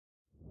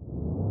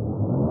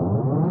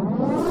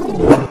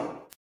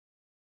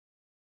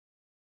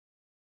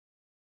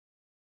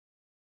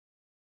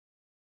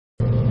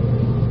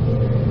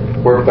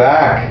We're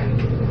back.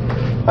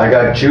 I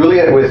got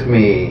Juliette with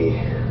me.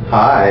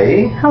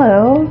 Hi.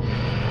 Hello.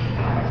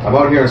 I'm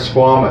out here in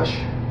Squamish.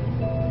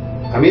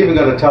 I'm even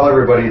going to tell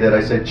everybody that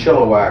I said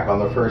Chilliwack on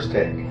the first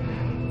take.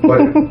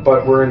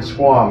 But we're in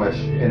Squamish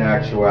in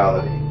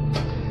actuality.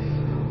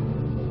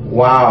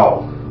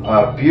 Wow.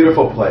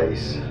 Beautiful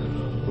place.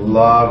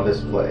 Love this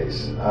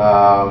place.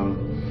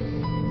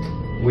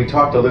 We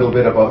talked a little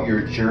bit about your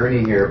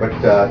journey here, but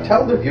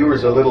tell the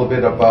viewers a little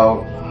bit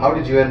about how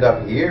did you end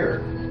up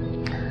here?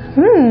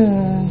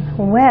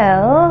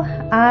 Well,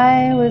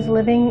 I was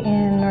living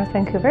in North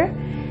Vancouver,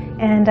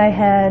 and I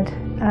had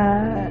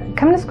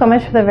come to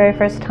Squamish for the very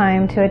first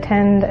time to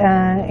attend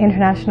an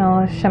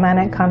international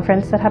shamanic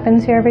conference that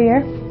happens here every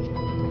year.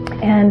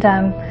 And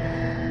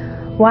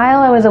while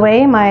I was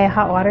away, my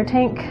hot water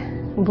tank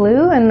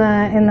blew in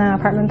the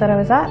apartment that I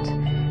was at,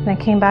 and I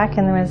came back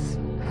and there was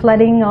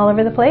flooding all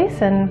over the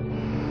place, and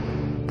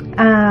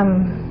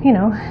you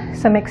know,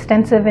 some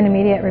extensive and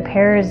immediate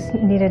repairs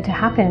needed to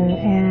happen,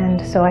 and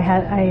so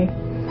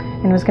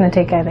and it was going to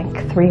take, I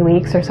think, 3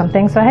 weeks or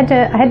something. So I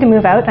had to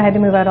move out. I had to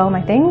move out all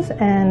my things,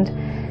 and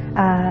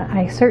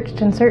I searched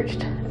and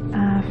searched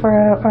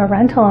for a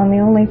rental, and the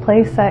only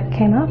place that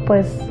came up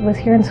was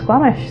here in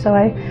Squamish. So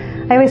I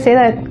always say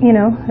that, you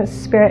know, the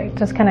spirit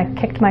just kind of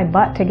kicked my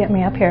butt to get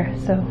me up here.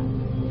 So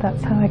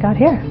that's how I got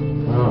here.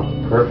 Oh,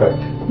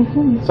 perfect.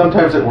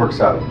 Sometimes it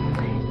works out.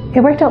 It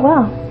worked out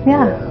well.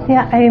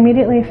 Yeah. I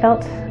immediately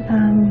felt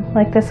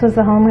like this was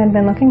the home I'd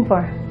been looking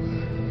for.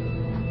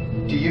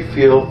 Do you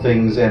feel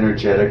things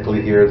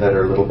energetically here that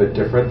are a little bit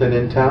different than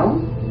in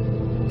town?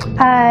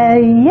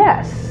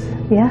 Yes,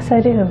 I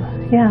do.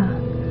 Yeah.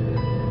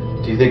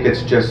 Do you think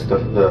it's just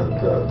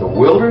the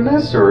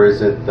wilderness, or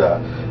is it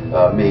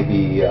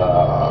maybe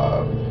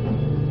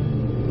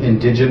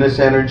indigenous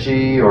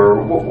energy,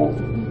 or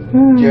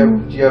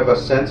do you have a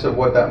sense of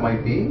what that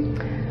might be?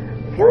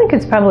 I feel like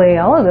it's probably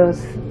all of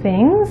those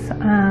things.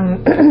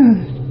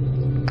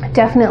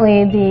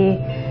 Definitely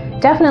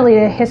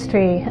the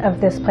history of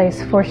this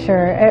place, for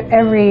sure.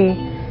 Every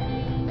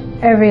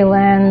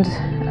land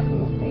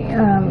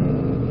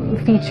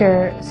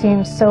feature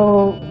seems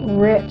so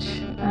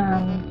rich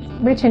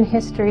in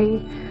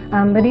history.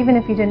 But even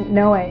if you didn't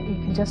know it, you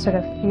can just sort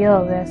of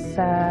feel this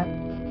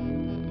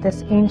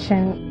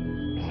ancient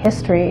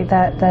history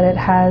that it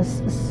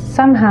has,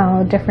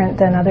 somehow different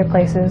than other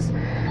places.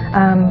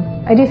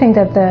 I do think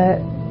that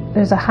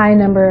there's a high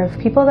number of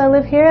people that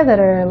live here that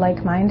are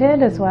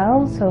like-minded as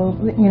well, so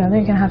you know,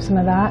 they can have some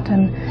of that.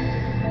 And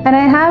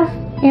I have,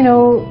 you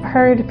know,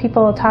 heard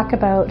people talk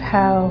about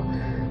how,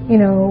 you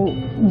know,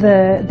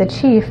 the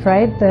chief,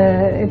 right?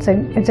 It's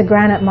a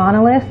granite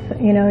monolith,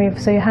 you know.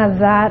 So you have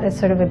that as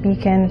sort of a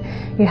beacon.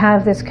 You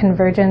have this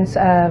convergence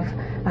of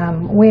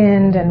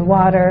wind and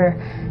water,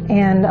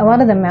 and a lot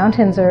of the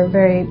mountains are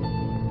very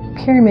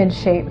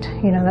pyramid-shaped,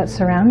 you know, that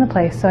surround the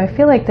place. So I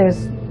feel like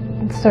there's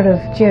sort of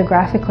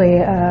geographically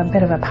a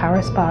bit of a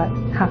power spot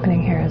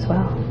happening here as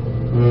well.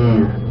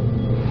 Yeah.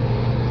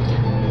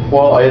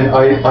 Well,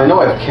 I know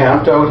I've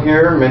camped out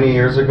here many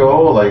years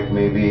ago, like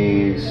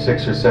maybe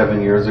 6 or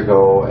 7 years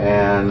ago,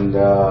 and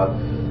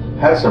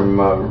had some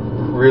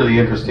really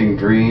interesting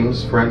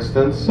dreams, for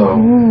instance. So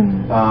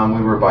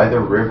we were by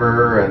the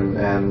river,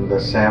 and the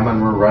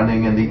salmon were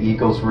running, and the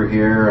eagles were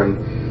here,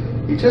 and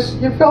you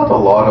felt a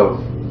lot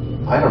of,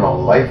 I don't know,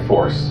 life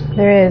force.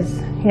 There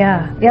is.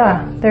 Yeah,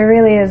 there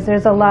really is.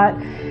 There's a lot,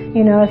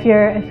 you know, if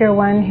you're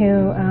one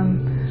who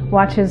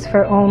watches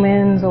for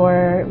omens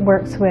or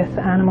works with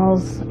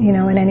animals, you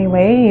know, in any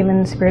way,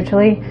 even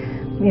spiritually,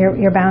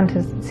 you're bound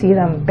to see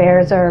them.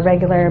 Bears are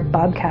regular,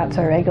 bobcats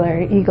are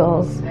regular,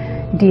 eagles,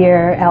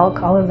 deer,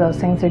 elk, all of those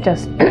things are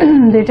just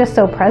they're just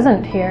so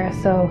present here.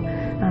 So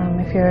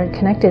if you're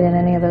connected in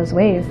any of those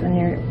ways, then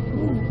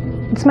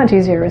it's much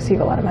easier to receive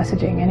a lot of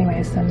messaging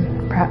anyways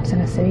than perhaps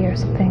in a city or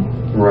something.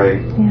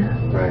 Right. Yeah.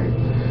 Right.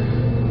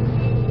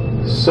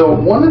 So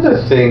one of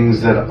the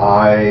things that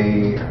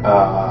I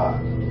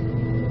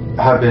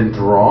have been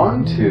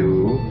drawn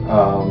to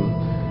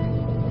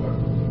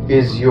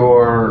is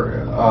your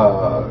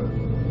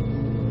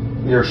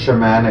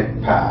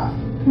shamanic path,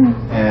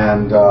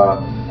 and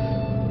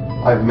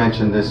I've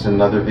mentioned this in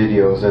other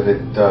videos that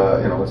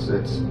you know,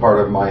 it's part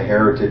of my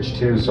heritage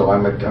too. So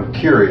I'm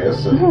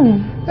curious,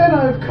 and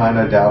I've kind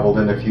of dabbled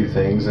in a few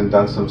things and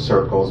done some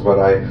circles, but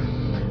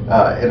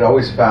it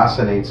always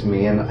fascinates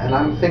me, and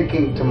I'm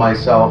thinking to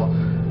myself,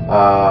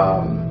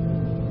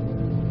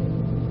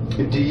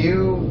 do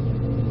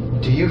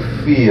you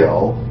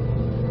feel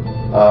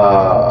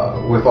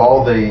with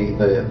all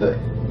the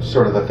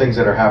sort of the things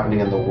that are happening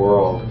in the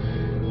world,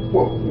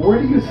 where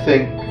do you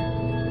think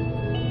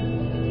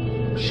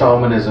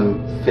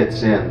shamanism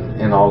fits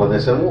in all of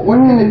this, and what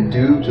can it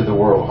do to the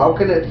world? How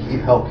can it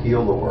help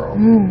heal the world?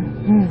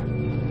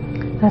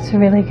 That's a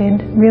really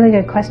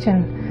good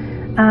question.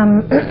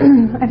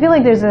 I feel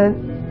like there's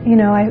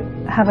I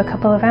have a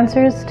couple of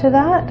answers to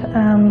that.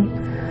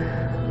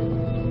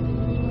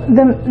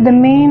 The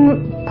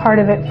main part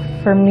of it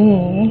for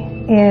me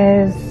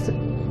is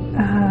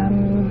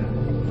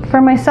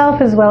for myself,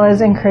 as well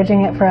as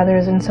encouraging it for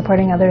others and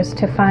supporting others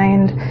to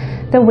find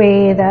the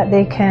way that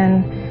they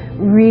can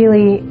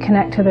really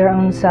connect to their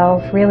own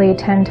self, really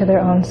tend to their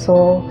own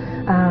soul,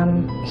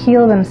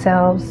 heal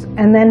themselves,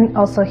 and then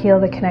also heal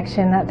the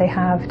connection that they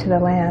have to the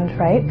land,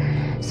 right?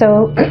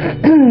 So,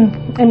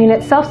 I mean,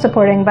 it's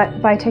self-supporting,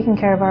 but by taking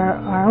care of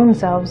our own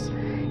selves,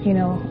 you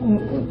know,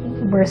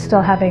 we're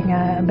still having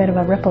a bit of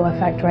a ripple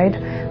effect, right?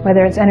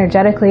 Whether it's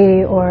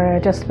energetically or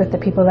just with the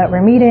people that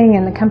we're meeting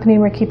and the company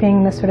we're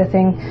keeping, this sort of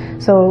thing.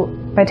 So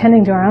by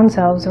tending to our own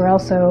selves, we're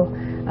also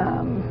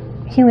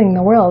healing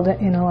the world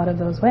in a lot of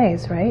those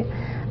ways, right?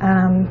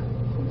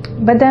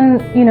 But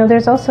then, you know,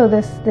 there's also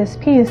this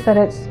piece that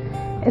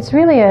it's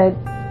really a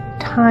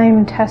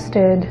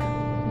time-tested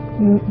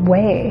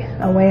way,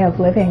 a way of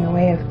living, a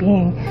way of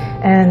being,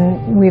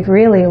 and we've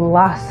really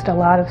lost a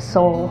lot of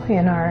soul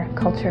in our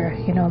culture.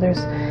 You know,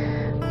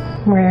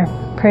 we're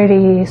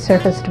pretty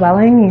surface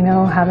dwelling, you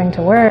know, having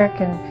to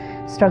work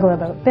and struggle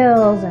about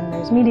bills, and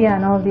there's media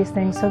and all of these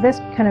things. So this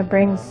kind of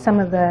brings some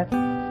of the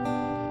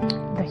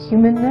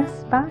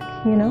humanness back,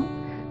 you know,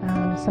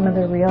 some of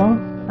the real.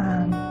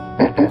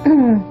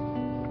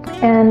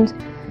 And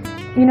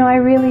you know, I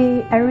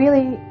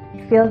really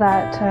feel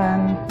that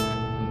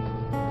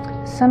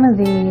some of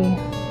the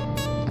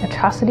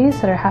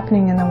atrocities that are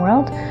happening in the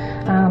world,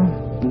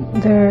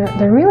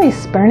 they're really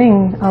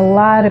spurning a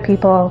lot of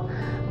people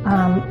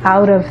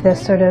out of this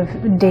sort of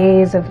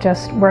days of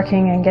just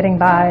working and getting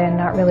by and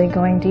not really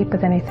going deep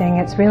with anything.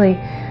 It's really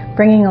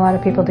bringing a lot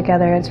of people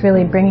together. It's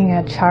really bringing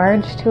a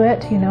charge to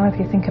it. You know, if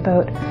you think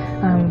about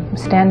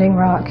Standing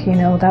Rock, you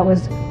know, that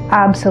was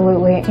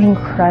absolutely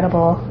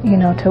incredible, you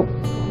know, to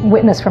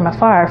witness from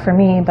afar for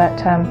me, but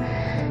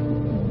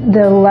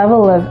the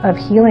level of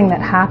healing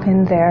that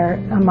happened there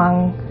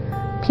among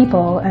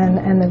people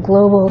and the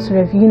global sort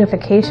of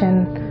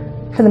unification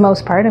for the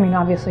most part. I mean,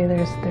 obviously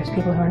there's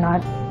people who are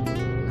not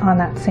on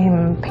that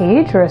same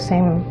page or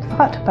same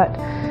thought, but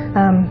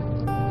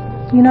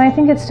you know, I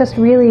think it's just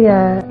really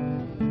a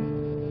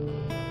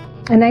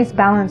nice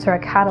balance or a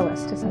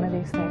catalyst to some of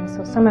these things.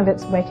 So some of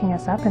it's waking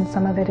us up, and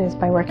some of it is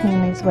by working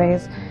in these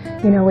ways,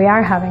 you know, we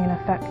are having an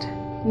effect,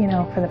 you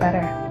know, for the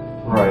better.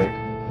 Right.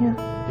 Yeah.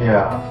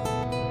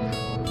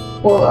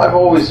 Yeah. Well, I've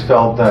always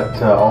felt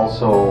that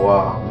also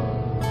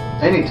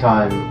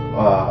anytime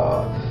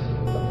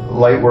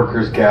light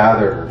workers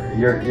gather,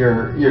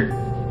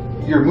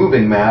 you're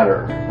moving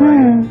matter, right?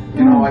 Mm-hmm.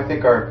 You know, I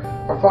think our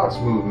thoughts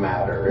move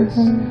matter.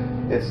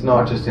 It's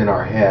not just in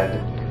our head.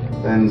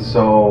 And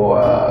so,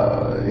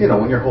 you know,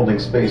 when you're holding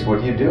space, what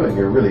are you doing?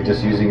 You're really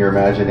just using your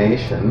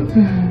imagination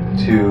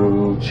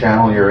to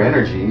channel your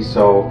energy.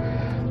 So,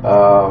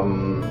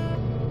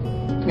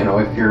 you know,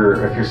 if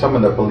you're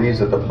someone that believes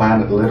that the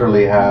planet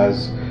literally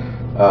has,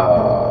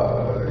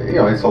 you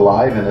know, it's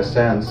alive in a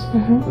sense,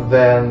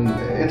 then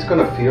it's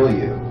going to feel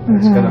you.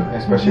 It's going to,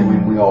 especially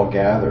when we all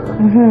gather.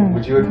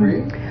 Would you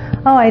agree?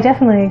 Oh, I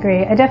definitely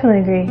agree. I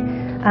definitely agree.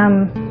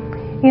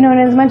 You know,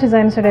 and as much as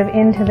I'm sort of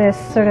into this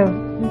sort of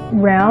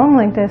realm,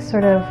 like this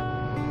sort of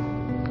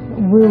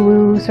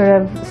woo-woo sort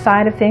of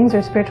side of things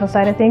or spiritual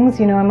side of things,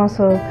 you know,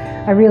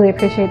 I really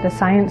appreciate the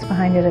science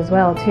behind it as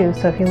well too.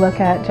 So if you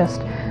look at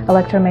just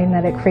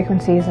electromagnetic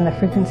frequencies and the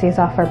frequencies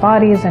off our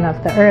bodies and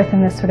of the earth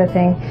and this sort of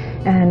thing,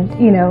 and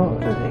you know,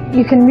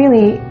 you can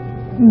really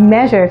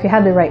measure, if you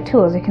have the right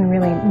tools, you can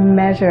really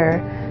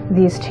measure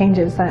these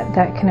changes that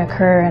can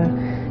occur.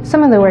 And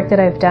some of the work that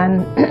I've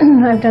done,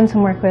 I've done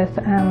some work with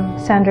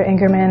Sandra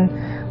Ingerman,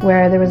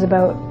 where there was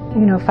about,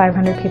 you know,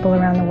 500 people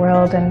around the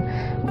world, and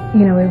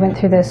you know, we went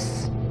through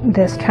this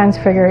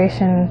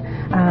transfiguration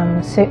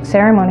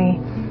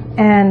ceremony,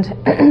 and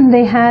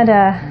they had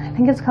I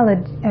think it's called a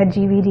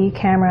GVD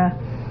camera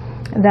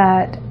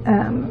that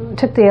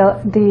took the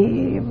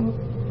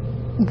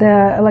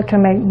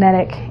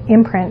electromagnetic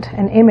imprint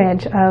and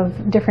image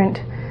of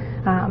different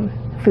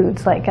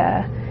foods, like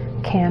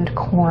canned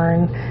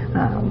corn,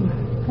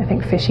 I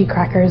think fishy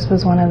crackers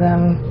was one of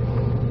them,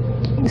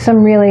 some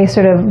really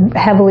sort of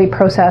heavily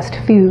processed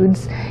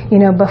foods, you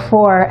know,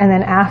 before and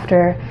then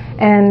after.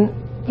 And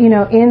you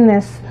know, in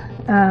this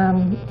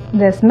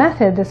this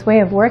method, this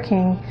way of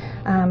working,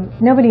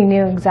 nobody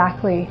knew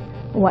exactly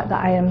what the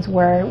items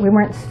were. We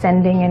weren't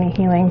sending any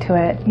healing to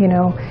it, you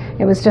know.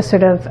 It was just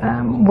sort of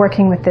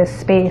working with this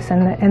space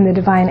and the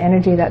divine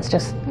energy that's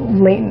just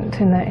latent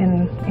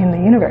in the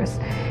universe,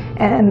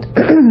 and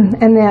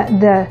and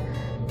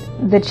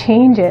the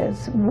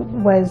changes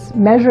was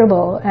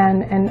measurable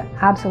and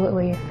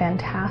absolutely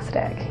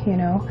fantastic, you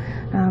know.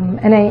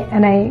 And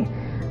I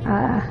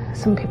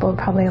some people would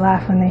probably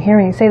laugh when they hear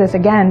me say this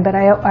again, but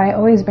I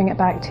always bring it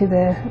back to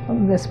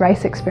this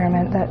rice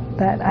experiment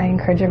that I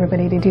encourage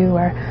everybody to do,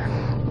 where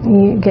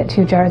you get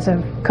 2 jars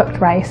of cooked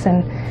rice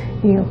and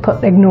you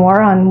put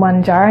ignore on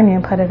one jar and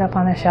you put it up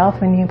on the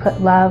shelf, and you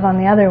put love on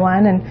the other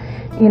one, and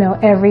you know,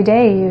 every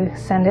day you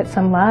send it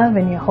some love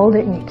and you hold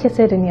it and you kiss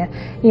it and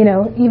you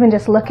know, even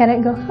just look at it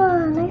and go,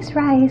 oh, nice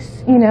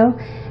rice, you know.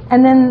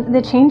 And then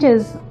the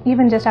changes,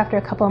 even just after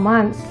a couple of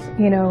months,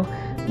 you know,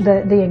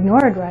 the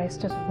ignored rice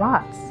just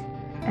rots,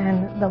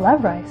 and the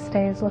love rice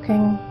stays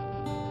looking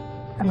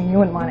I mean, you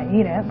wouldn't want to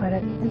eat it, but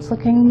it's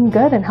looking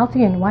good and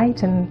healthy and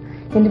white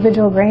and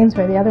individual grains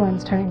where the other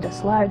one's turning to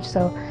sludge.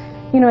 So,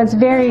 you know, it's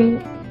very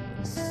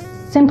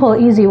simple,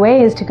 easy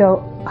ways to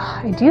go,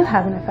 oh, I do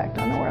have an effect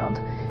on the world,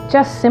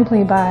 just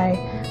simply by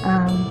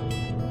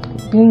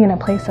being in a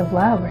place of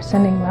love or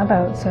sending love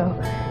out. So,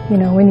 you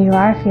know, when you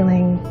are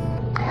feeling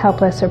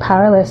helpless or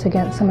powerless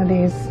against some of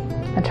these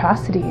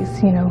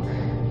atrocities, you know,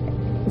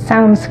 it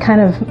sounds kind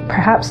of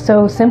perhaps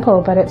so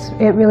simple, but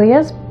it really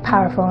is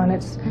powerful, and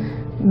it's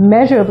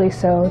measurably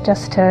so,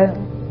 just to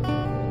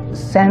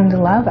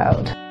send love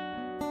out.